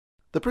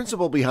The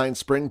principle behind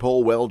spring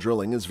pole well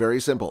drilling is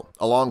very simple.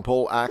 A long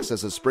pole acts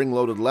as a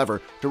spring-loaded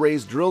lever to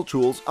raise drill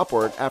tools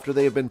upward after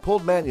they have been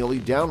pulled manually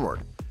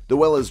downward. The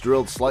well is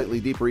drilled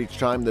slightly deeper each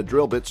time the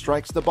drill bit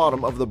strikes the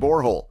bottom of the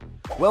borehole.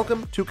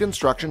 Welcome to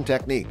Construction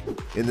Technique.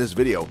 In this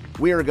video,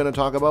 we are going to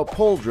talk about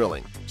pole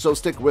drilling, so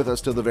stick with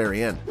us till the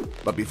very end.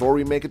 But before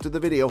we make it to the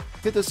video,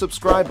 hit the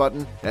subscribe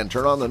button and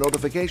turn on the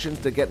notifications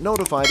to get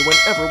notified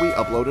whenever we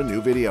upload a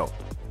new video.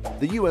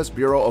 The U.S.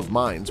 Bureau of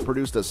Mines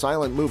produced a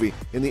silent movie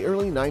in the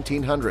early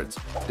 1900s,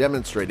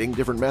 demonstrating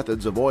different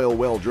methods of oil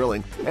well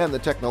drilling and the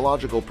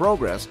technological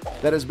progress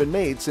that has been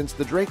made since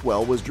the Drake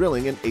well was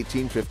drilling in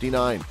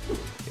 1859.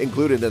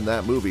 Included in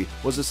that movie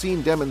was a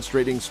scene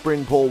demonstrating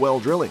spring pole well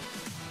drilling.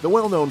 The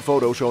well-known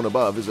photo shown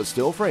above is a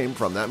still frame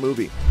from that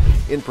movie.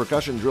 In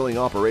percussion drilling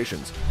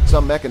operations,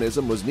 some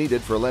mechanism was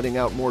needed for letting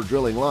out more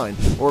drilling line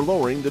or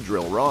lowering the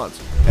drill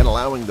rods and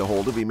allowing the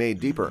hole to be made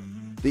deeper.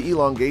 The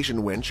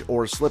elongation winch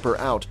or slipper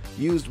out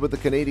used with the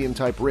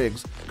Canadian-type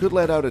rigs could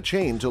let out a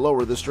chain to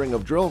lower the string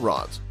of drill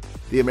rods.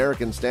 The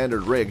American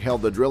standard rig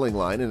held the drilling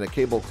line in a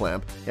cable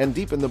clamp and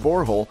deepened the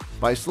borehole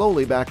by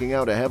slowly backing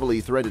out a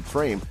heavily threaded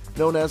frame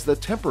known as the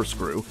temper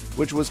screw,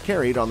 which was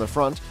carried on the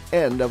front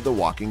end of the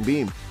walking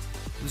beam.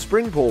 The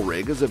spring pole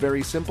rig is a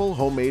very simple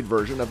homemade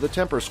version of the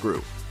temper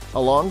screw. A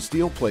long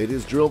steel plate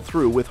is drilled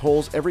through with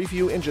holes every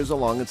few inches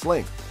along its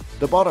length.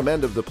 The bottom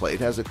end of the plate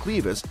has a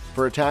clevis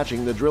for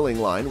attaching the drilling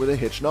line with a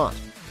hitch knot.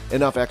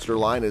 Enough extra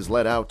line is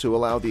let out to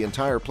allow the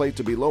entire plate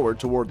to be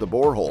lowered toward the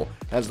borehole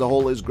as the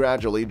hole is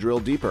gradually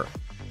drilled deeper.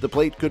 The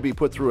plate could be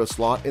put through a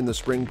slot in the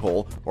spring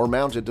pole or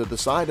mounted to the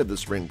side of the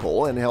spring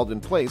pole and held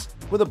in place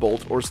with a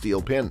bolt or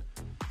steel pin.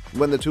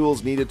 When the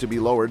tools needed to be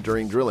lowered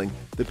during drilling,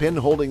 the pin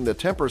holding the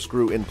temper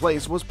screw in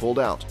place was pulled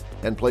out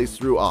and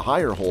placed through a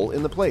higher hole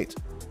in the plate.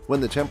 When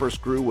the temper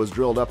screw was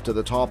drilled up to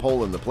the top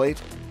hole in the plate,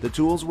 the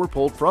tools were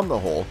pulled from the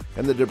hole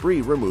and the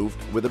debris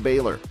removed with a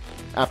baler.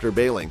 After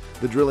baling,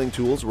 the drilling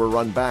tools were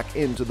run back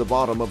into the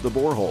bottom of the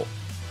borehole.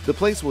 The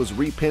place was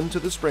repinned to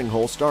the spring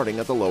hole starting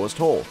at the lowest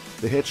hole.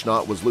 The hitch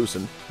knot was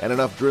loosened and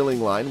enough drilling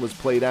line was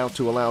played out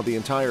to allow the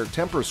entire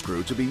temper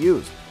screw to be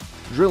used.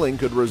 Drilling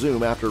could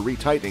resume after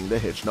retightening the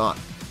hitch knot.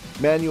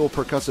 Manual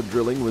percussive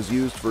drilling was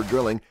used for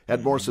drilling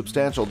at more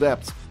substantial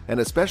depths and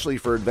especially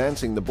for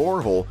advancing the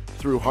borehole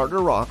through harder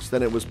rocks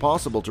than it was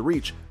possible to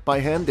reach by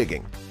hand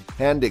digging.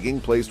 Hand digging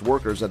placed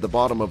workers at the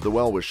bottom of the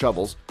well with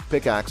shovels,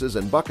 pickaxes,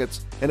 and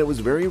buckets, and it was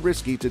very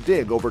risky to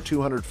dig over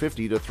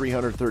 250 to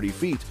 330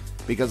 feet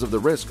because of the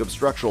risk of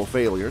structural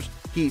failures,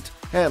 heat,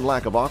 and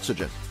lack of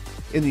oxygen.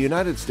 In the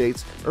United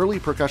States, early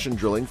percussion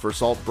drilling for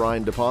salt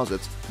brine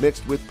deposits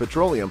mixed with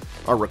petroleum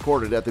are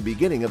recorded at the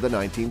beginning of the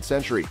 19th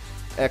century.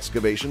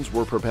 Excavations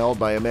were propelled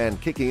by a man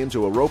kicking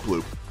into a rope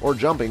loop or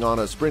jumping on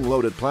a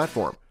spring-loaded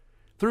platform.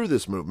 Through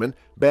this movement,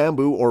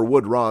 bamboo or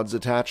wood rods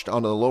attached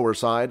on the lower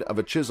side of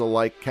a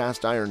chisel-like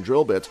cast iron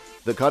drill bit,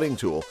 the cutting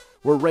tool,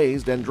 were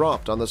raised and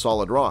dropped on the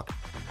solid rock.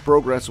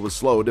 Progress was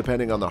slow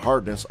depending on the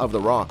hardness of the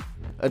rock.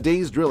 A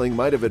day's drilling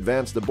might have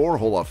advanced the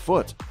borehole a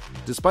foot.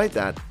 Despite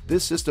that,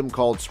 this system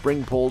called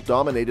spring pole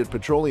dominated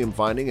petroleum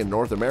finding in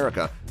North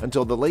America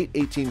until the late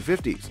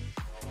 1850s.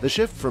 The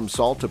shift from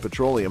salt to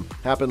petroleum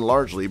happened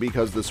largely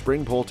because the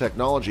spring pole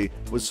technology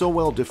was so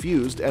well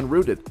diffused and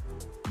rooted.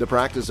 The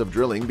practice of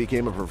drilling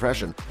became a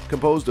profession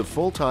composed of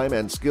full-time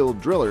and skilled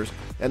drillers,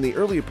 and the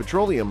early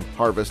petroleum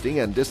harvesting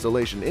and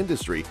distillation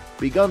industry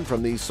begun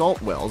from these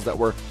salt wells that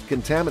were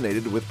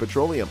contaminated with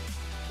petroleum.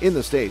 In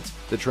the States,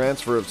 the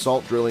transfer of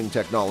salt drilling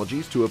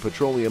technologies to a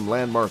petroleum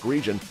landmark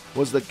region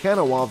was the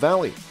Kanawha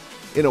Valley.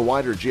 In a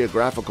wider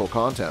geographical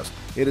context,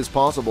 it is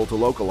possible to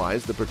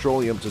localize the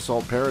petroleum to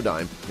salt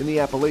paradigm in the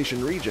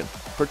Appalachian region,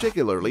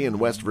 particularly in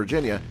West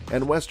Virginia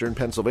and western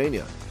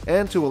Pennsylvania,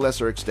 and to a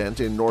lesser extent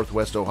in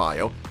northwest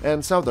Ohio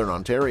and southern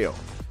Ontario.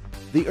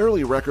 The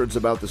early records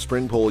about the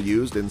spring pole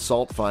used in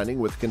salt finding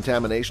with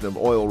contamination of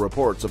oil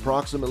reports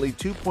approximately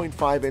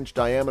 2.5-inch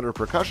diameter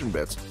percussion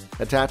bits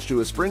attached to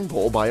a spring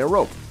pole by a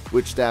rope,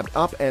 which stabbed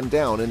up and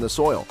down in the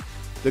soil.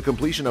 The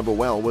completion of a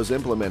well was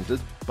implemented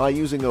by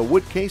using a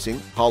wood casing,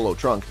 hollow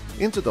trunk,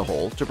 into the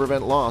hole to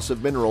prevent loss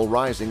of mineral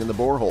rising in the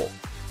borehole.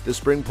 The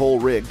spring pole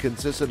rig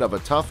consisted of a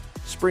tough,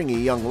 springy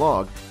young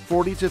log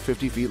 40 to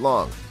 50 feet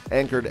long,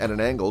 anchored at an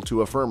angle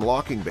to a firm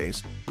locking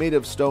base made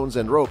of stones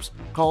and ropes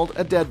called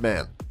a dead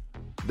man.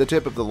 The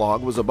tip of the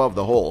log was above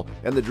the hole,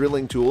 and the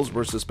drilling tools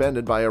were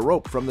suspended by a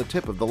rope from the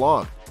tip of the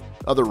log.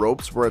 Other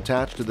ropes were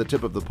attached to the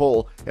tip of the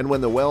pole, and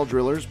when the well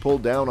drillers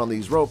pulled down on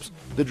these ropes,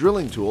 the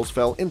drilling tools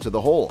fell into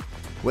the hole.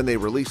 When they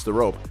released the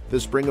rope, the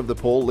spring of the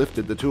pole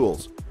lifted the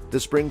tools. The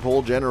spring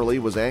pole generally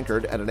was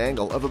anchored at an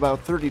angle of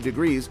about 30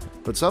 degrees,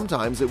 but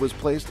sometimes it was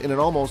placed in an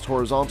almost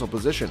horizontal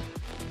position.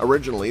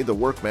 Originally, the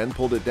workmen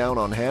pulled it down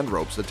on hand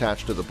ropes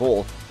attached to the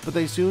pole, but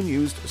they soon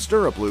used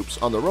stirrup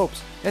loops on the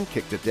ropes and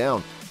kicked it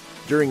down.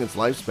 During its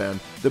lifespan,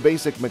 the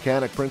basic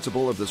mechanic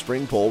principle of the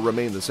spring pole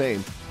remained the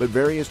same, but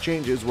various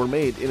changes were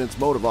made in its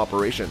mode of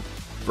operation.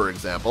 For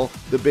example,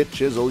 the bit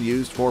chisel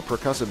used for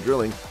percussive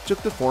drilling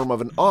took the form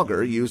of an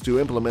auger used to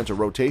implement a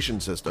rotation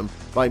system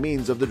by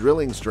means of the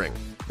drilling string,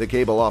 the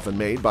cable often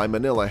made by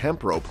manila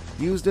hemp rope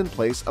used in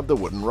place of the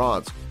wooden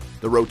rods.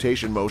 The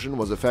rotation motion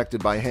was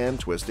affected by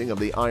hand twisting of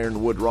the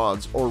iron wood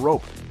rods or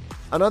rope.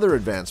 Another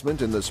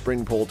advancement in the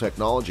spring pole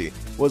technology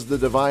was the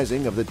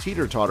devising of the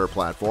teeter-totter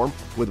platform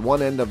with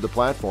one end of the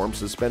platform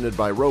suspended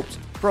by ropes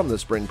from the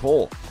spring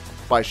pole.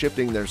 By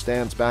shifting their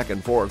stance back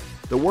and forth,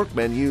 the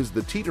workmen used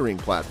the teetering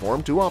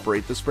platform to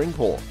operate the spring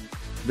pole.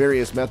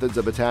 Various methods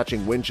of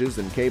attaching winches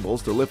and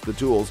cables to lift the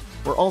tools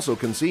were also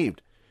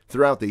conceived.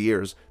 Throughout the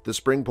years, the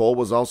spring pole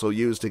was also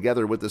used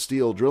together with the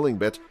steel drilling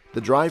bit,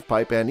 the drive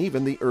pipe, and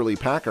even the early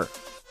packer,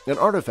 an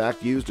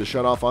artifact used to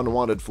shut off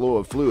unwanted flow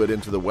of fluid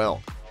into the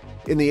well.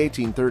 In the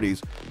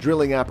 1830s,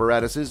 drilling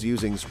apparatuses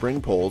using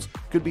spring poles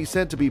could be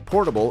said to be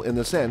portable in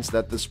the sense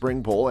that the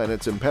spring pole and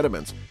its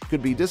impediments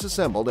could be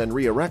disassembled and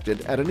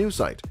re-erected at a new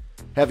site.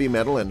 Heavy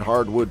metal and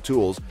hardwood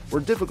tools were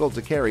difficult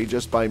to carry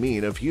just by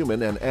means of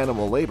human and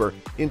animal labor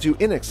into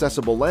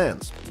inaccessible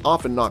lands,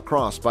 often not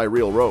crossed by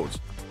real roads.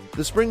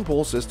 The spring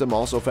pole system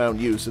also found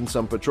use in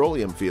some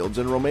petroleum fields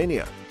in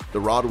Romania. The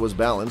rod was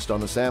balanced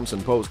on a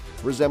Samson post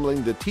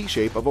resembling the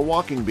T-shape of a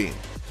walking beam.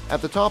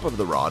 At the top of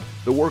the rod,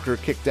 the worker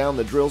kicked down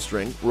the drill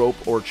string, rope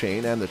or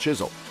chain, and the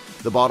chisel.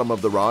 The bottom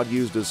of the rod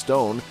used a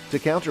stone to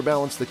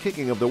counterbalance the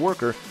kicking of the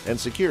worker and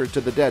secured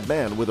to the dead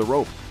man with a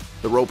rope.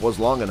 The rope was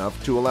long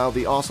enough to allow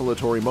the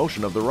oscillatory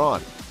motion of the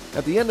rod.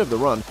 At the end of the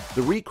run,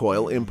 the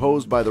recoil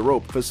imposed by the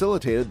rope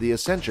facilitated the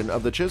ascension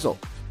of the chisel.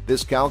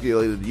 This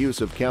calculated use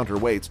of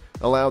counterweights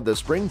allowed the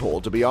spring pole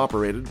to be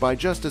operated by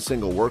just a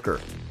single worker.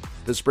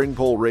 The spring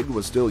pole rig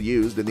was still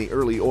used in the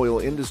early oil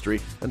industry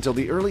until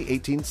the early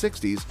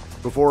 1860s,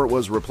 before it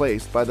was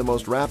replaced by the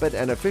most rapid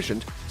and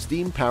efficient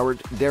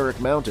steam-powered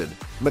derrick-mounted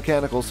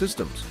mechanical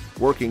systems,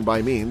 working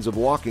by means of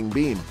walking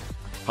beam.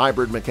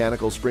 Hybrid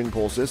mechanical spring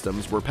pole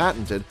systems were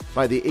patented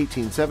by the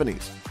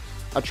 1870s.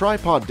 A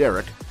tripod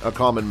derrick, a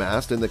common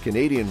mast in the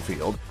Canadian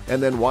field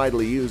and then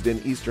widely used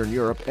in Eastern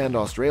Europe and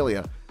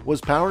Australia,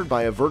 was powered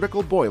by a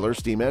vertical boiler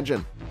steam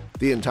engine.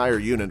 The entire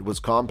unit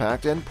was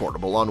compact and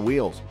portable on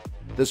wheels.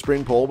 The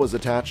spring pole was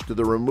attached to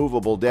the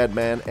removable dead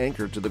man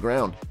anchored to the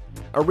ground.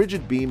 A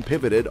rigid beam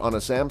pivoted on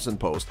a Samson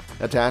post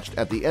attached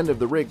at the end of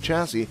the rig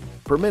chassis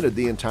permitted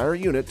the entire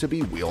unit to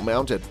be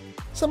wheel-mounted.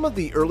 Some of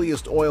the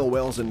earliest oil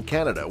wells in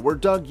Canada were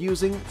dug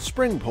using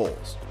spring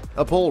poles.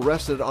 A pole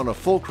rested on a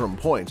fulcrum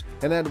point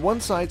and had one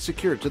side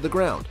secured to the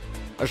ground.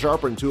 A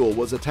sharpened tool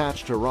was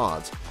attached to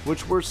rods,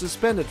 which were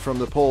suspended from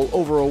the pole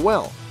over a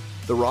well.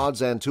 The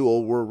rods and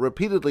tool were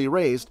repeatedly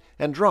raised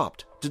and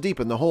dropped to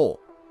deepen the hole.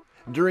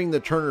 During the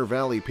Turner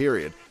Valley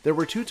period, there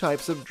were two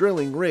types of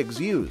drilling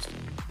rigs used: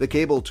 the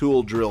cable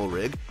tool drill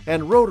rig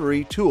and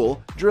rotary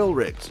tool drill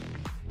rigs.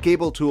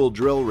 Cable tool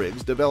drill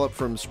rigs developed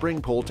from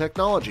spring pole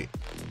technology.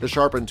 The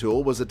sharpened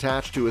tool was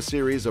attached to a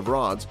series of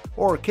rods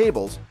or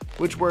cables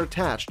which were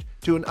attached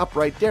to an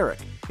upright derrick,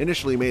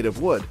 initially made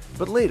of wood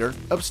but later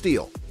of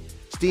steel.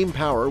 Steam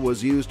power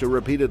was used to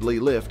repeatedly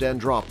lift and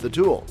drop the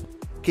tool.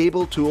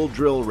 Cable tool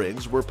drill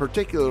rigs were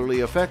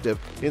particularly effective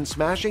in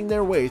smashing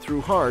their way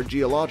through hard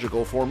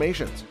geological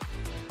formations.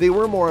 They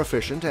were more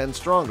efficient and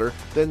stronger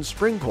than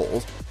spring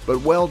poles,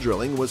 but well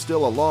drilling was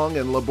still a long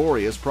and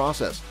laborious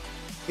process.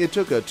 It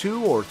took a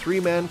 2- or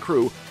 3-man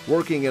crew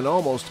working in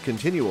almost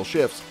continual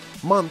shifts,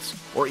 months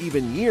or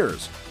even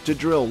years, to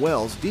drill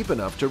wells deep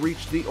enough to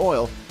reach the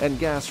oil and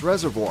gas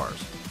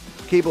reservoirs.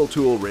 Cable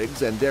tool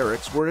rigs and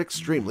derricks were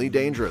extremely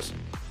dangerous.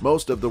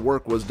 Most of the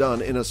work was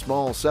done in a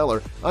small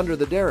cellar under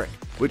the derrick,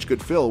 which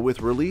could fill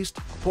with released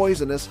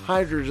poisonous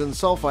hydrogen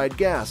sulfide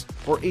gas,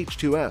 or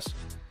H2S.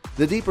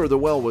 The deeper the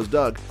well was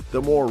dug,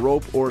 the more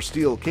rope or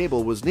steel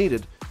cable was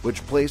needed,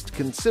 which placed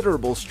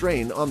considerable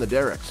strain on the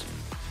derricks.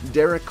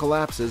 Derrick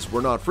collapses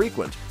were not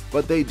frequent,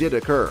 but they did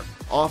occur,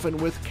 often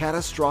with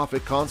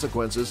catastrophic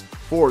consequences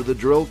for the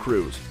drill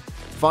crews.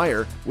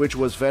 Fire, which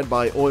was fed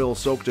by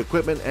oil-soaked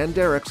equipment and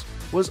derricks,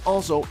 was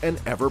also an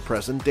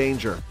ever-present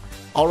danger.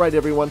 Alright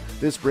everyone,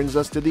 this brings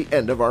us to the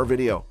end of our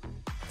video.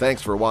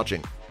 Thanks for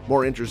watching.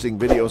 More interesting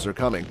videos are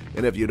coming,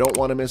 and if you don't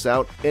want to miss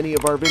out any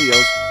of our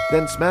videos,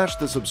 then smash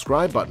the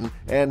subscribe button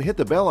and hit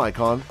the bell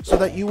icon so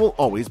that you will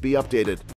always be updated.